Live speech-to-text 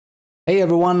Hey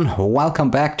everyone,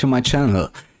 welcome back to my channel.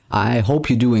 I hope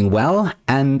you're doing well,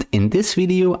 and in this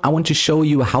video I want to show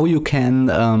you how you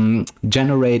can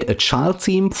generate a child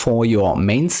theme for your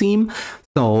main theme.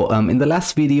 So in the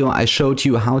last video I showed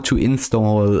you how to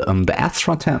install the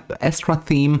Astra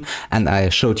theme, and I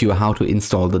showed you how to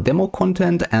install the demo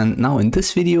content, and now in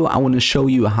this video I want to show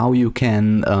you how you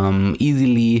can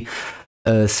easily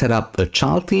set up a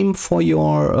child theme for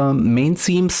your main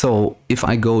theme. So if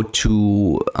I go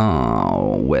to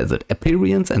where is it,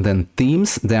 appearance, and then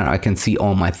themes, there I can see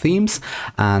all my themes,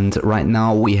 and right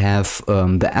now we have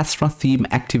the Astra theme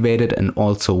activated, and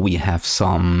also we have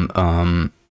some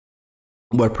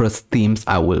WordPress themes.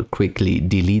 I will quickly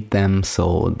delete them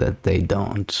so that they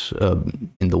don't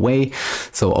in the way.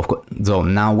 So of course, so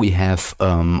now we have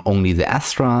only the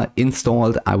Astra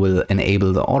installed. I will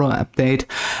enable the auto update.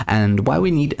 And why we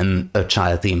need a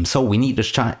child theme? So we need a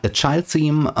child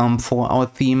theme for our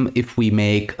theme if we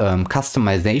make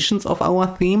customizations of our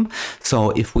theme.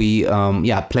 So if we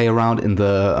play around in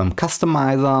the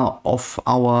customizer of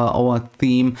our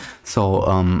theme.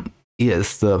 So here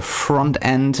is the front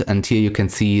end, and here you can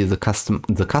see the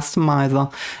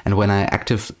customizer. And when I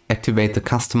activate the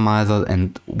customizer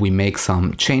and we make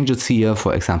some changes here,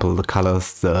 for example the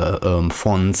colors, the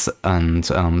fonts, and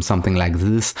something like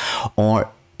this, or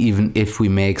even if we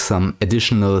make some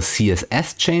additional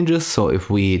CSS changes, so if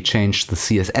we change the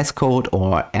CSS code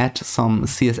or add some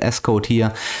CSS code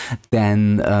here,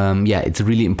 then it's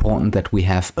really important that we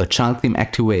have a child theme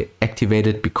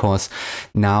activated, because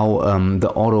now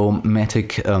the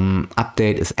automatic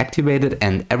update is activated,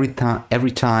 and every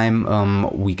time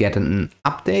we get an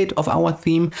update of our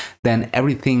theme, then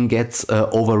everything gets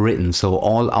overwritten. So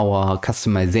all our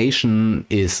customization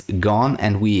is gone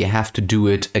and we have to do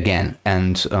it again.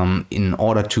 And in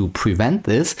order to prevent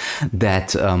this, that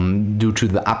due to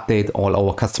the update all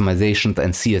our customizations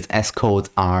and CSS codes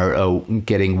are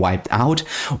getting wiped out,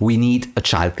 we need a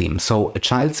child theme. So a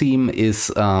child theme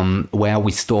is where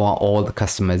we store all the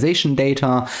customization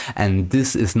data, and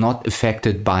this is not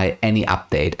affected by any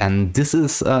update. And this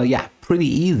is pretty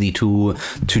easy to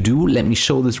do. Let me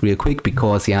show this real quick,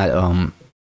 because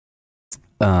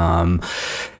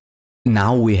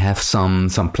now we have some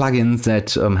plugins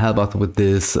that help us with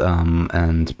this,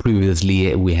 and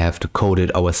previously we have to code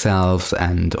it ourselves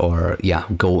and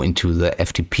go into the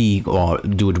FTP or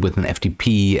do it with an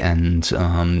FTP, and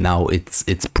now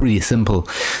it's pretty simple.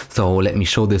 So let me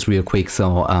show this real quick.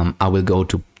 So I will go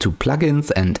to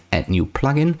plugins and add new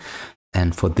plugin,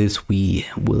 and for this we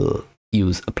will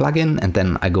use a plugin, and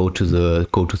then I go to the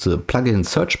plugin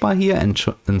search bar here and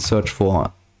search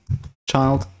for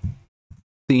child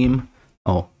theme.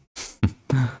 Oh,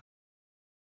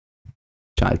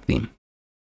 child theme.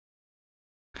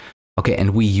 Okay,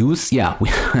 and we use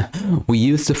we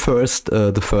use the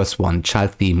first one,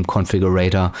 child theme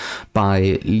configurator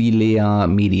by Lilea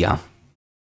Media.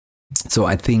 So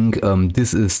I think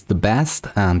this is the best,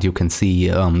 and you can see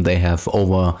they have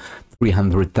over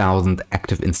 300,000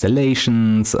 active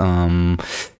installations.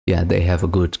 They have a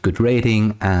good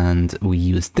rating, and we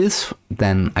use this.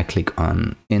 Then I click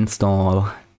on install,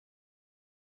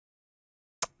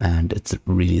 and it's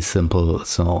really simple.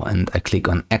 So, and I click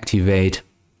on activate,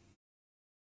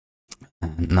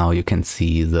 and now you can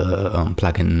see the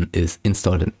plugin is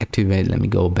installed and activated. Let me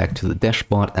go back to the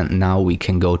dashboard, and now we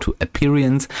can go to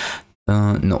appearance.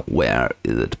 Where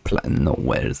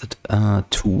is it?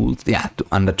 Tools. Yeah,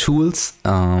 under tools.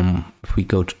 If we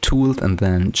go to tools and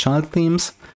then child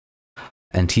themes,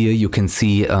 and here you can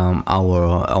see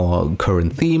our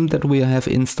current theme that we have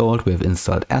installed. We have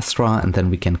installed Astra, and then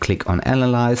we can click on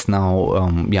analyze. Now,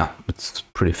 it's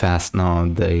pretty fast. Now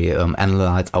they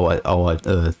analyze our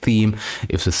theme,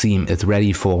 if the theme is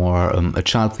ready for a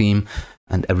child theme,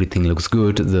 and everything looks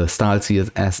good. The style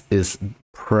CSS is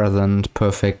present,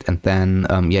 perfect, and then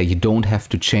you don't have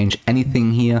to change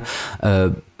anything here.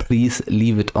 Please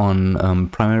leave it on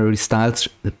primary style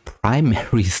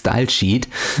sheet.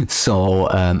 So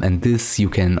and this you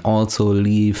can also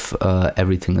leave,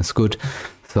 everything is good.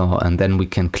 So, and then we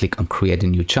can click on create a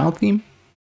new child theme,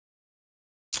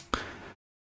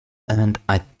 and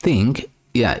I think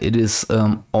it is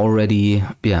already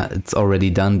it's already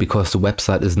done, because the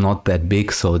website is not that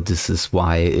big, so this is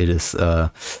why it is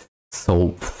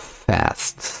so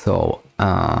fast. So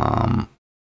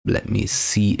let me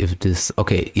see if this,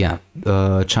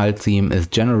 child theme is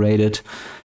generated.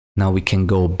 Now we can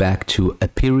go back to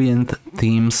appearance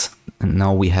themes, and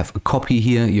now we have a copy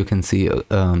here. You can see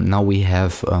now we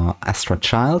have Astra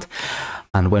child,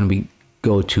 and when we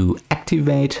go to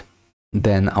activate,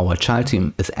 then our child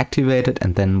theme is activated,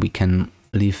 and then we can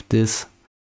leave this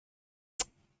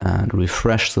and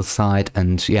refresh the site,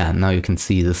 and yeah, now you can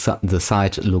see the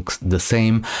site looks the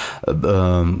same.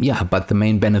 Yeah, but the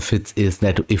main benefit is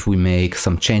that if we make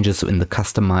some changes in the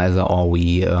customizer, or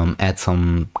we add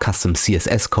some custom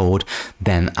CSS code,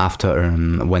 then after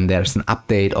when there's an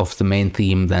update of the main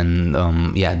theme, then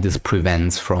yeah, this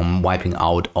prevents from wiping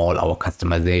out all our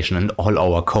customization and all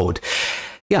our code.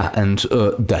 Yeah, and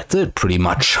that's it pretty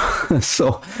much.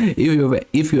 So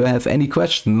if you have any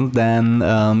questions, then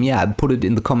yeah, put it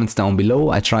in the comments down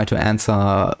below. I try to answer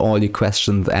all your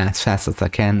questions as fast as I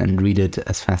can and read it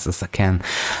as fast as I can.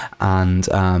 And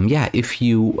yeah, if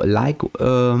you like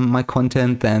my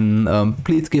content, then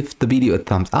please give the video a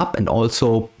thumbs up. And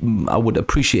also I would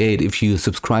appreciate if you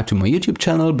subscribe to my YouTube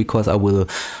channel, because I will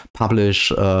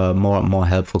publish more and more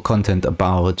helpful content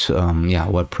about yeah,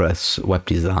 WordPress, web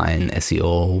design,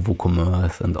 SEO,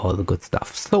 WooCommerce, and all the good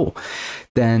stuff. So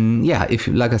then yeah, if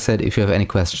like I said, if you have any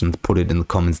questions, put it in the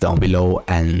comments down below.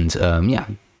 And yeah,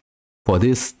 for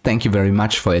this, thank you very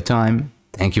much for your time.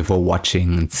 Thank you for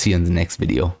watching, and see you in the next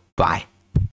video. Bye.